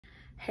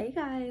Hey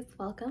guys,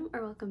 welcome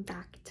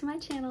back to my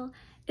channel.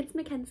 It's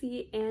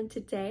Mackenzie and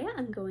today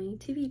I'm going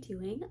to be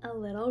doing a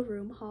little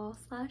room haul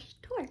slash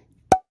tour.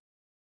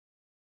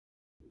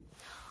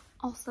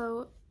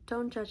 Also,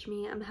 don't judge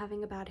me, I'm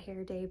having a bad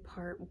hair day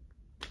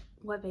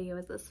what video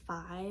is this?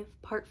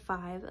 Part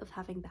 5 of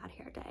having bad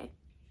hair day.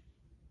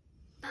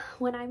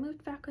 When I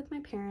moved back with my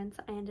parents,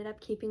 I ended up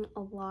keeping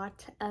a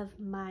lot of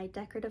my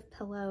decorative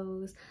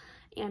pillows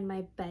and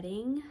my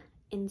bedding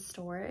in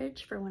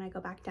storage for when I go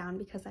back down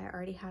because I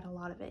already had a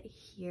lot of it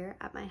here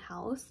at my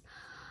house.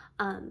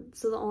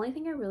 So the only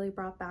thing I really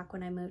brought back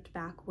when I moved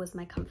back was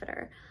my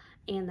comforter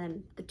and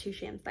then the 2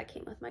 shams that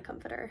came with my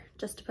comforter,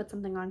 just to put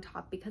something on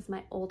top because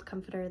my old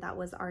comforter that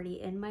was already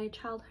in my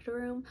childhood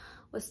room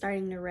was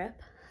starting to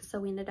rip. So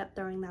we ended up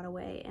throwing that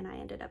away and I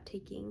ended up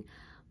taking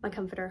my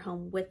comforter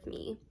home with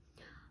me.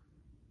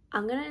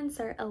 I'm gonna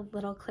insert a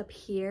little clip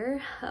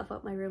here of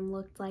what my room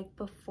looked like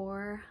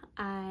before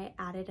I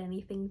added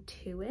anything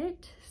to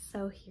it.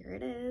 So here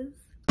it is.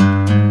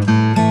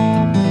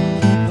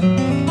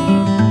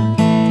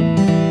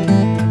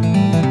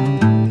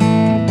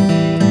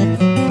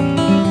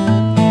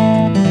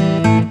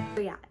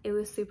 So yeah, it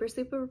was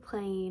super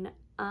plain,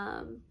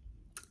 kind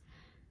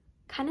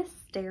of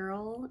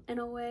sterile in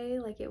a way,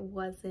 like it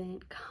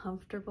wasn't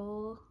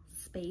comfortable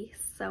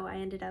space. So I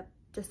ended up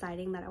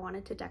deciding that I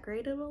wanted to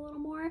decorate it a little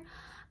more.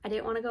 I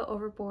didn't want to go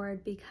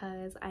overboard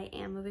because I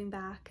am moving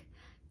back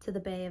to the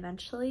Bay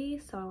eventually,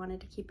 so I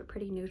wanted to keep it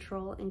pretty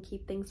neutral and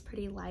keep things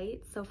pretty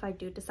light. So if I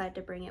do decide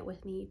to bring it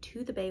with me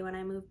to the Bay when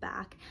I move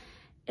back,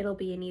 it'll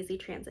be an easy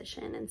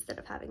transition instead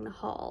of having to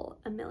haul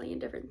a million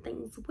different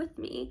things with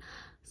me.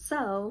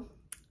 So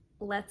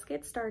let's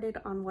get started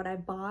on what I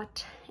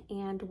bought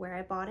and where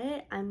I bought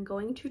it. I'm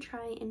going to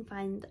try and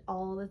find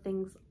all the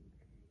things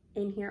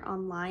in here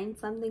online.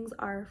 Some things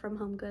are from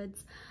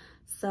HomeGoods,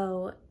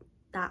 so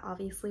that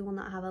obviously will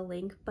not have a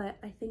link, but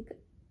I think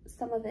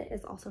some of it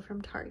is also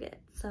from Target,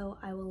 so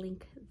I will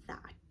link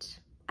that.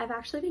 I've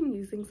actually been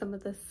using some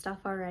of this stuff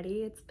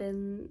already. It's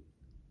been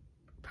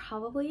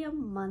probably a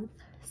month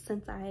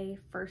since I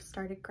first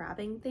started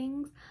grabbing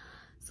things,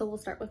 so we'll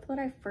start with what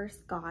I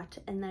first got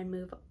and then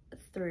move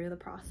through the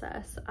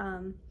process.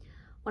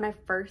 When I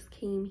first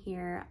came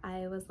here,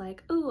 I was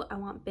like, ooh, I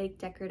want big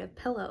decorative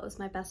pillows.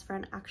 My best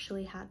friend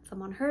actually had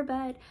some on her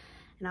bed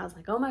and I was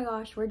like, oh my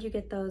gosh, where'd you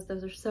get those?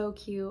 Those are so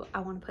cute. I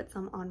want to put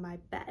some on my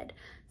bed.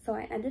 So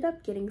I ended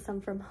up getting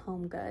some from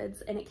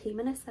HomeGoods and it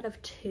came in a set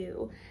of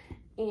 2.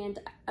 And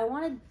I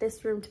wanted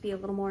this room to be a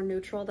little more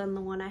neutral than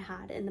the one I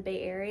had in the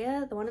Bay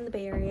Area. The one in the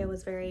Bay Area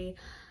was very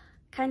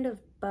kind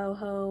of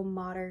boho,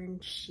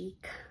 modern,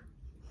 chic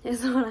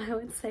is what I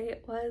would say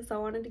it was. I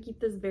wanted to keep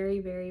this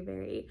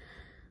very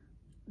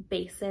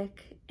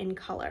basic in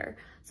color.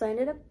 So I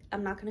ended up,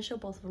 I'm not going to show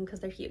both of them because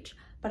they're huge,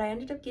 but I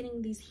ended up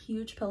getting these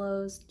huge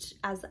pillows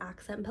as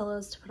accent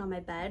pillows to put on my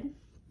bed.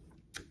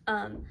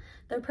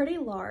 They're pretty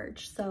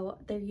large, so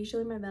they're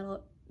usually my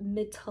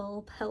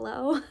middle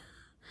pillow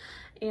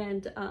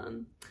and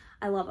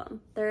I love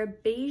them. They're a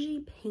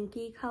beigey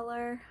pinky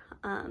color,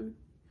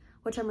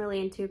 which I'm really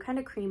into, kind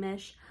of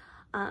creamish.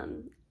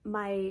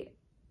 My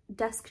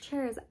desk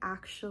chair is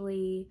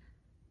actually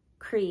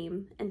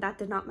cream and that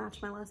did not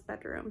match my last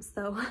bedroom,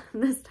 so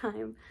this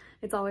time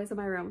it's always in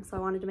my room, so I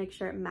wanted to make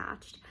sure it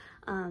matched.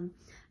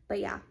 But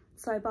yeah,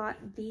 so I bought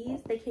these.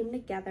 They came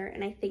together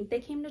and I think they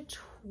came to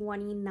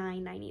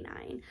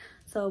 $29.99,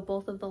 so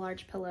both of the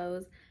large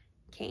pillows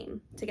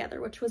came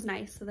together, which was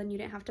nice, so then you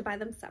didn't have to buy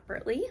them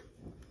separately.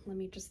 Let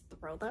me just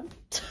throw them.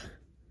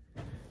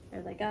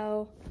 There they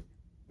go.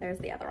 There's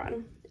the other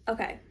one.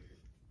 Okay,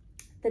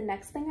 the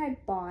next thing I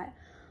bought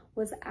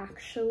was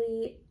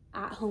actually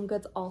at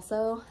HomeGoods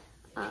also.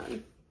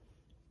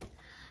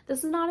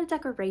 This is not a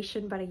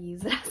decoration, but I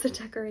use it as a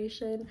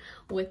decoration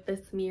with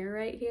this mirror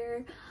right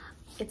here.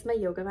 It's my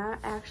yoga mat.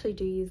 I actually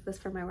do use this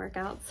for my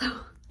workout, so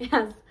it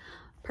has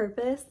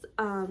purpose.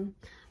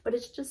 But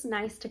it's just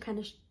nice to kind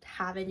of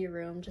have in your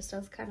room just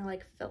as kind of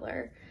like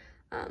filler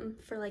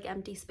for like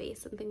empty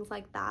space and things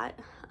like that.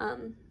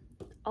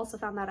 Also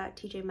found that at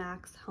TJ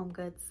Maxx,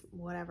 HomeGoods,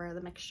 whatever,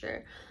 the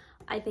mixture.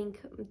 I think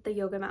the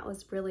yoga mat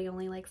was really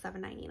only like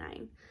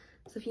 $7.99.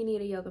 So if you need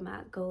a yoga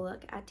mat, go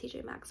look at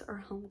TJ Maxx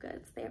or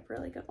HomeGoods. They have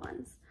really good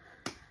ones.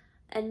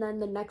 And then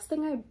the next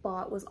thing I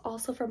bought was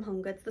also from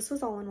HomeGoods. This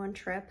was all in one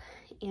trip,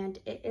 and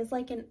it is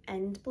like an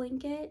end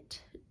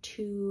blanket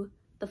to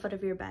the foot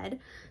of your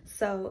bed.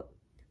 So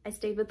I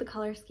stayed with the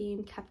color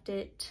scheme, kept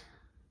it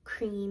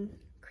creamy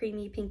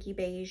pinky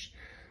beige.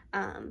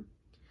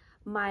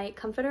 My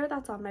comforter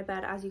that's on my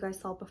bed, as you guys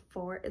saw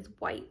before, is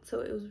white, so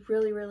it was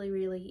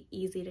really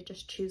easy to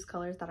just choose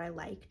colors that I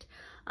liked.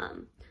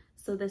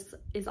 So this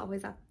is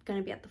always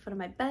going to be at the foot of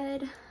my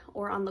bed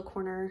or on the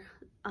corner.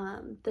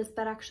 This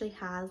bed actually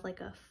has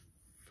like a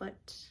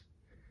foot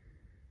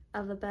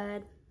of a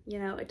bed, you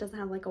know, it doesn't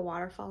have like a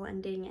waterfall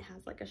ending, it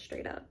has like a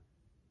straight up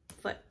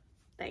foot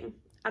thing.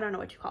 I don't know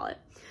what you call it,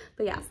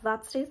 but yeah, so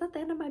that stays at the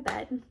end of my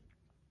bed.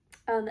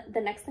 The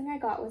next thing I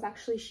got was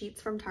actually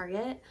sheets from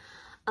Target.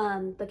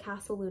 The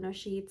Casa Luna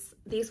sheets.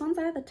 These ones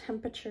are the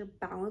temperature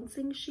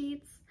balancing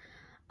sheets.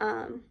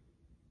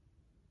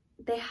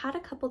 They had a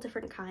couple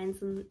different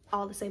kinds and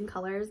all the same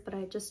colors, but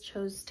I just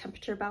chose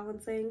temperature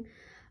balancing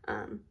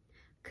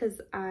because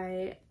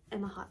I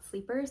am a hot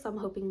sleeper, so I'm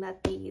hoping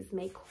that these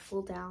may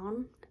cool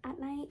down at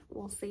night.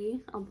 We'll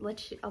see. I'll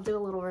do a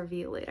little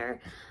review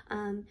later.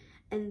 And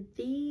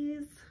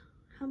these,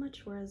 how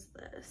much was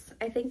this?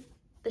 I think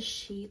the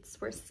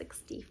sheets were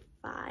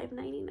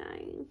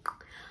 $65.99.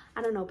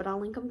 I don't know, but I'll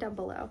link them down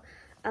below.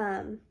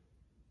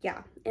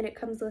 Yeah, and it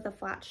comes with a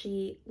flat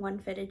sheet, one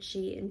fitted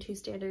sheet, and 2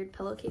 standard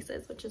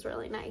pillowcases, which is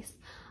really nice.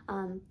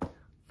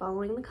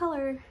 Following the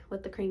color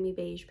with the creamy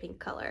beige pink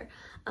color.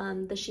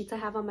 The sheets I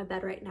have on my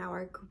bed right now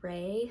are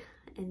gray,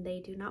 and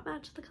they do not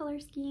match the color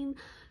scheme,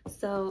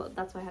 so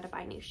that's why I had to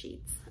buy new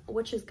sheets,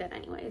 which is good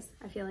anyways.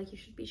 I feel like you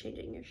should be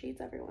changing your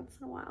sheets every once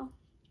in a while.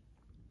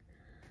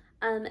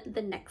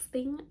 The next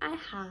thing I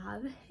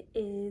have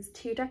is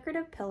 2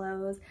 decorative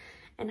pillows,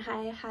 and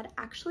I had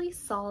actually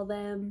saw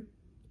them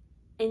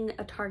in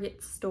a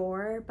Target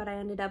store, but I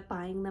ended up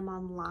buying them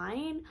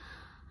online.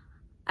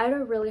 I had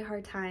a really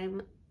hard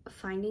time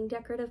finding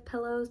decorative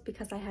pillows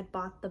because I had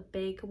bought the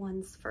big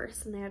ones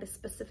first and they had a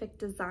specific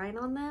design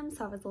on them,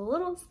 so I was a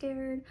little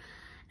scared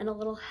and a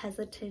little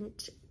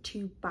hesitant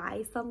to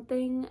buy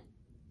something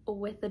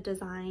with the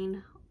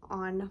design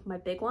on my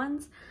big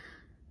ones.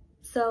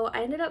 So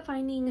I ended up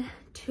finding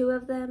 2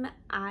 of them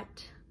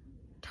at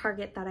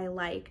Target that I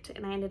liked,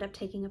 and I ended up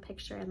taking a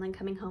picture and then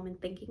coming home and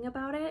thinking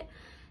about it.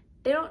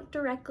 They don't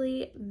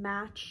directly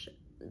match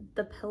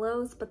the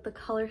pillows, but the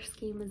color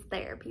scheme is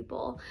there,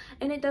 people.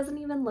 And it doesn't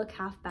even look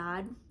half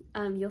bad.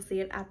 You'll see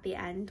it at the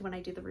end when I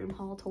do the room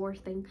haul tour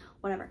thing,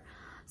 whatever.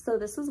 So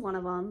this was one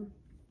of them.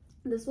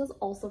 This was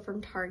also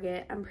from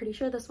Target. I'm pretty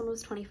sure this one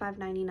was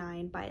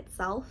 $25.99 by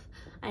itself.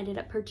 I ended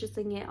up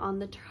purchasing it on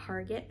the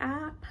Target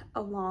app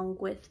along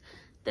with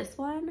this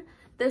one.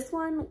 This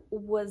one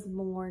was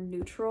more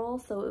neutral,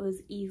 so it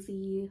was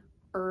easier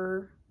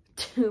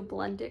to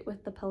blend it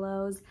with the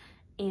pillows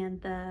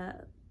and the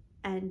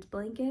end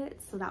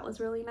blanket, so that was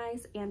really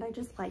nice. And I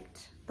just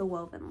liked the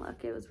woven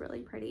look. It was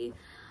really pretty.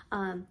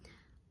 I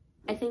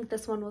think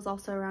this one was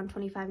also around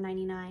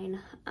 $25.99.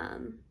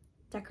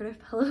 Decorative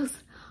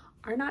pillows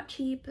are not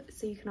cheap,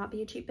 so you cannot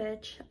be a cheap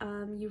bitch.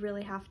 You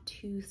really have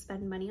to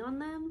spend money on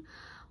them,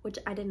 which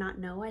I did not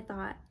know. I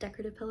thought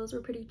decorative pillows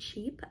were pretty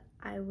cheap.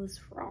 I was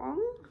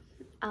wrong.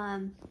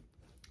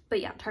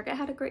 But yeah, Target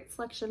had a great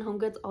selection.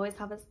 HomeGoods always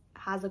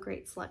has a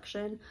great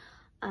selection.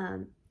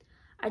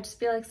 I just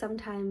feel like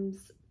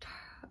sometimes,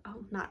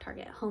 not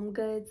Target,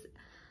 HomeGoods,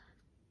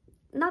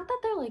 not that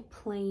they're like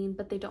plain,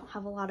 but they don't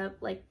have a lot of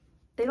like,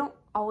 they don't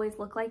always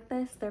look like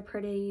this. They're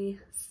pretty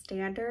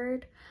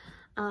standard,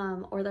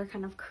 or they're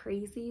kind of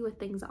crazy with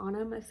things on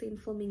them. I've seen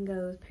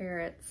flamingos,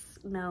 parrots,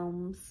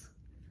 gnomes,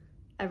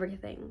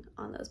 everything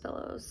on those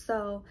pillows.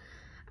 So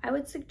I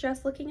would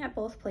suggest looking at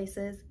both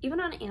places, even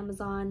on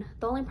Amazon.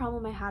 The only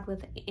problem I had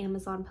with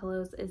Amazon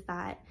pillows is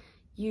that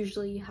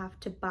usually you have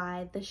to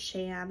buy the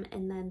sham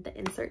and then the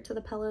insert to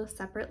the pillow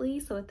separately,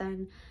 so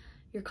then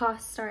your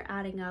costs start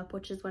adding up,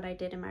 which is what I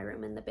did in my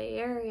room in the Bay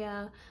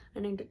Area,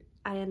 and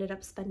I ended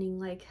up spending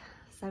like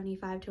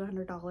 $75 to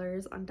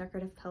 $100 on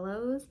decorative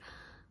pillows.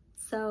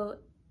 So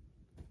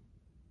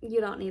you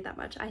don't need that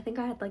much. I think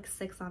I had like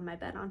 6 on my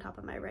bed on top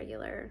of my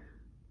regular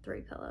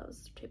 2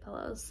 pillows.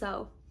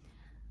 So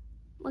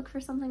look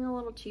for something a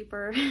little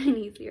cheaper and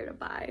easier to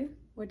buy,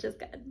 which is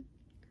good.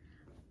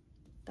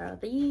 Throw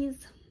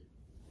these.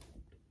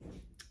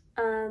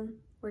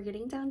 We're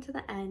getting down to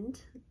the end,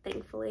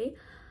 thankfully.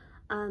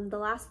 The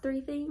last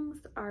 3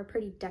 things are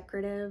pretty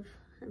decorative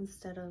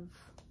instead of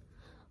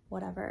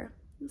whatever.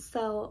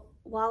 So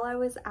while I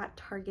was at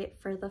Target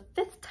for the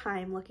 5th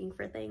time looking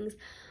for things,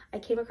 I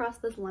came across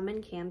this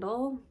lemon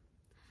candle.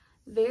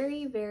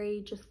 Very,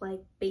 very just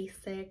like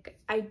basic.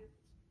 I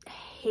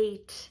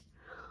hate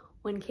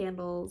when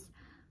candles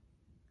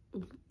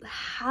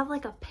have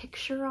like a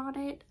picture on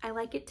it. I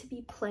like it to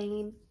be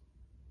plain.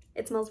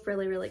 It smells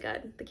really, really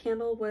good. The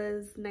candle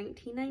was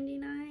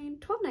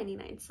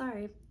 $12.99,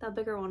 sorry. That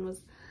bigger one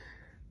was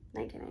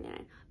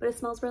 $19.99, but it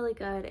smells really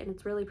good and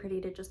it's really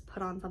pretty to just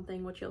put on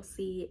something, which you'll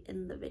see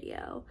in the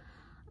video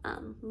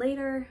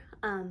later.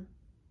 But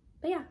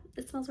yeah,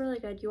 it smells really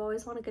good. You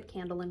always want a good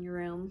candle in your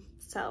room,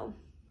 so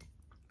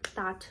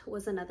that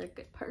was another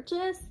good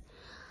purchase.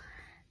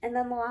 And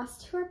then the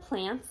last 2 are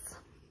plants.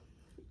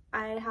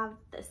 I have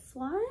this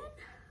one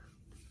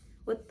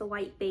with the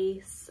white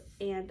base,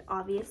 and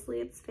obviously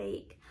it's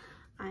fake.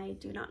 I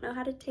do not know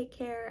how to take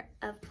care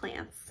of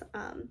plants.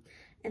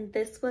 And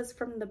this was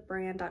from the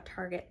brand at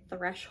Target,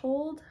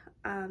 Threshold.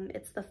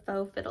 It's the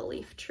faux fiddle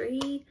leaf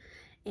tree,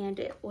 and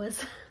it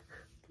was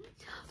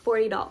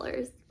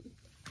 $40.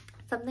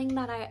 Something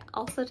that I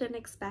also didn't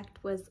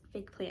expect was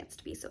fake plants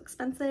to be so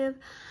expensive.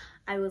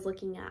 I was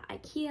looking at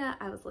IKEA,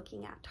 I was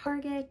looking at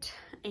Target,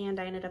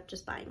 and I ended up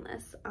just buying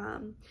this.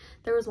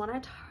 There was one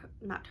at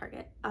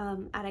at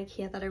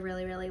IKEA that I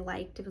really, really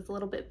liked. It was a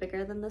little bit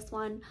bigger than this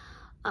one,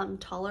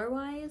 taller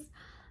wise,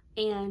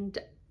 and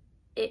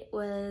it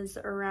was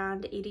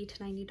around $80 to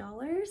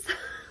 $90.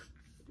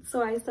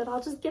 So I said,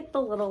 I'll just get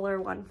the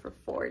littler one for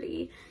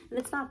 40, and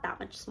it's not that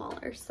much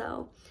smaller.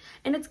 So,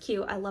 and it's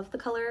cute. I love the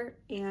color,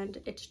 and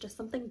it's just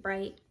something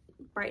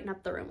brighten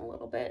up the room a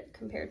little bit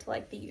compared to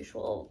like the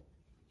usual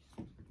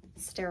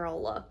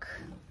sterile look.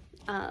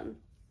 And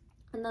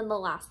then the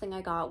last thing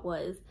I got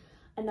was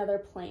another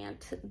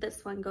plant.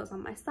 This one goes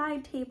on my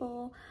side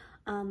table.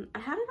 I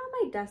had it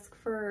on my desk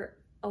for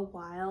a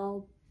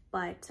while,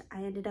 but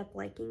I ended up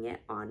liking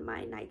it on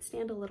my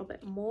nightstand a little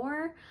bit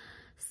more.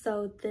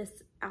 So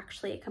this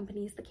actually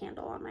accompanies the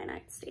candle on my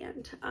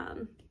nightstand.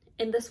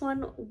 And this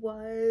one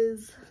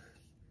was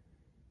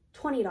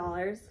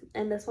 $20,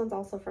 and this one's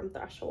also from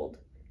Threshold.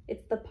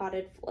 It's the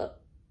potted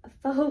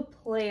faux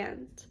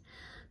plant.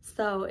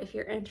 So if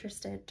you're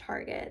interested,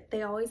 Target,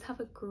 they always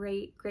have a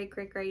great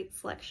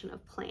selection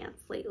of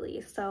plants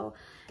lately. So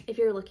if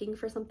you're looking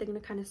for something to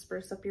kind of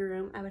spruce up your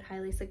room, I would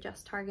highly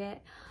suggest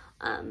Target.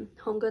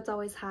 HomeGoods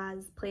always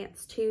has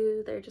plants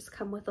too. They just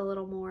come with a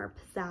little more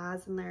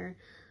pizzazz in their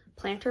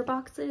planter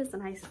boxes,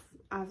 and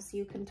as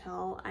you can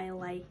tell, I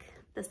like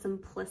the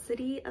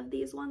simplicity of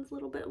these ones a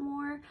little bit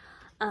more.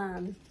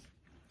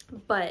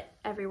 But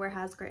everywhere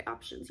has great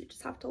options. You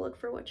just have to look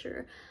for what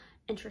you're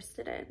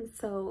interested in.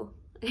 So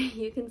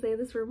you can say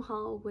this room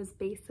haul was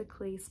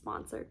basically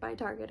sponsored by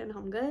Target and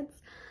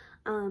HomeGoods.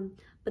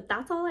 But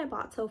that's all I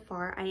bought so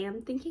far. I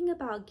am thinking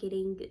about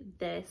getting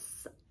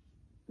this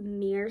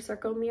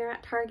circle mirror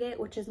at Target,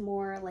 which is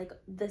more like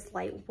this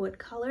light wood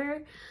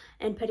color,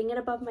 and putting it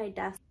above my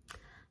desk.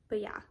 But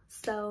yeah,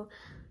 so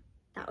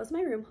that was my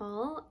room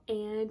haul,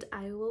 and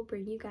I will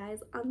bring you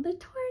guys on the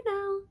tour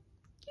now.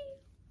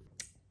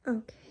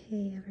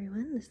 Okay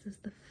everyone, this is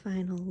the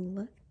final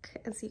look.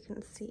 As you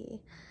can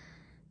see,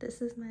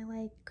 this is my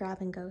like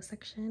grab and go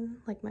section.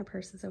 Like my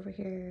purse is over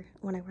here.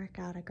 When I work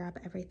out, I grab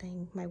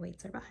everything. My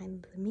weights are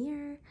behind the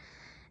mirror,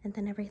 and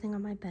then everything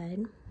on my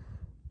bed.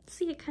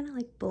 See, it kind of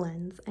like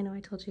blends. I know I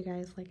told you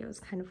guys like it was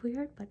kind of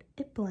weird, but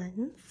it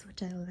blends,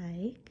 which I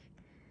like.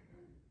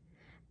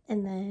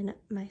 And then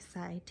my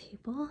side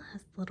table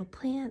has the little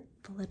plant,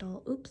 the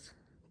little,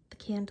 the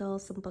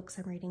candles, some books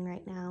I'm reading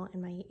right now,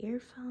 and my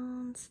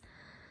earphones.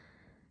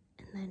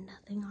 And then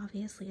nothing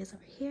obviously is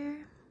over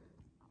here.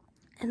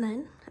 And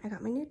then I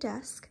got my new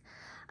desk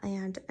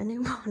and a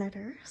new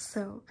monitor.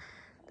 So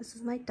this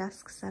is my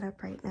desk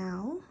setup right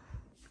now.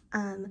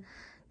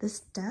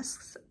 This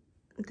desk,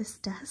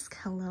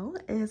 hello,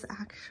 is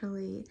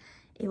actually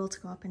able to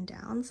go up and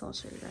down. So I'll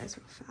show you guys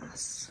real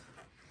fast.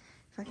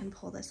 If I can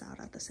pull this out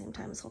at the same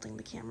time as holding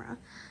the camera.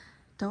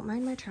 Don't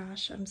mind my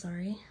trash, I'm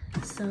sorry.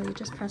 So you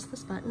just press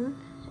this button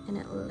and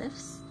it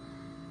lifts.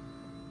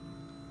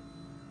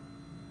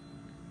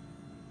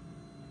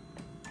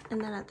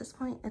 And then at this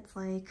point, it's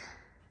like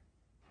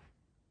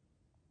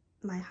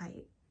my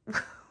height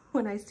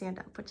when I stand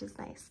up, which is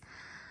nice.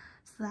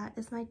 So that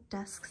is my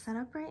desk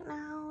setup right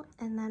now.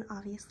 And then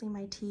obviously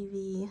my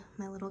TV,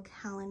 my little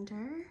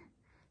calendar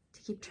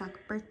to keep track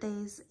of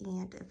birthdays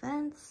and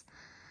events.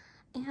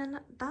 And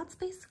that's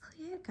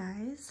basically it,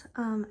 guys.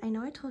 I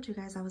know I told you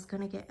guys I was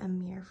gonna get a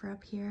mirror for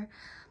up here,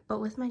 but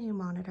with my new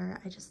monitor,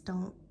 I just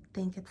don't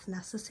think it's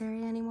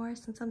necessary anymore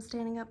since I'm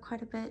standing up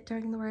quite a bit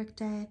during the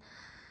workday.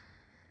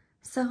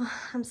 So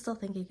I'm still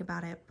thinking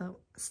about it, but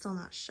still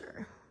not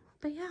sure.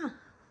 But yeah,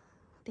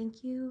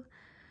 thank you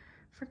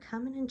for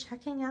coming and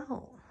checking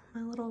out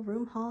my little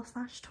room haul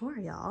 / tour,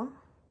 y'all.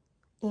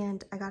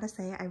 And I gotta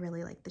say, I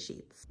really like the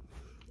sheets.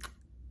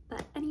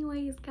 But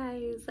anyways,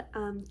 guys,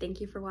 thank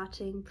you for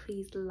watching.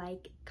 Please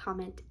like,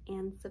 comment,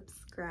 and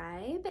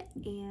subscribe.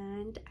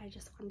 And I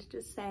just wanted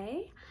to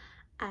say,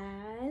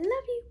 I love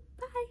you.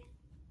 Bye.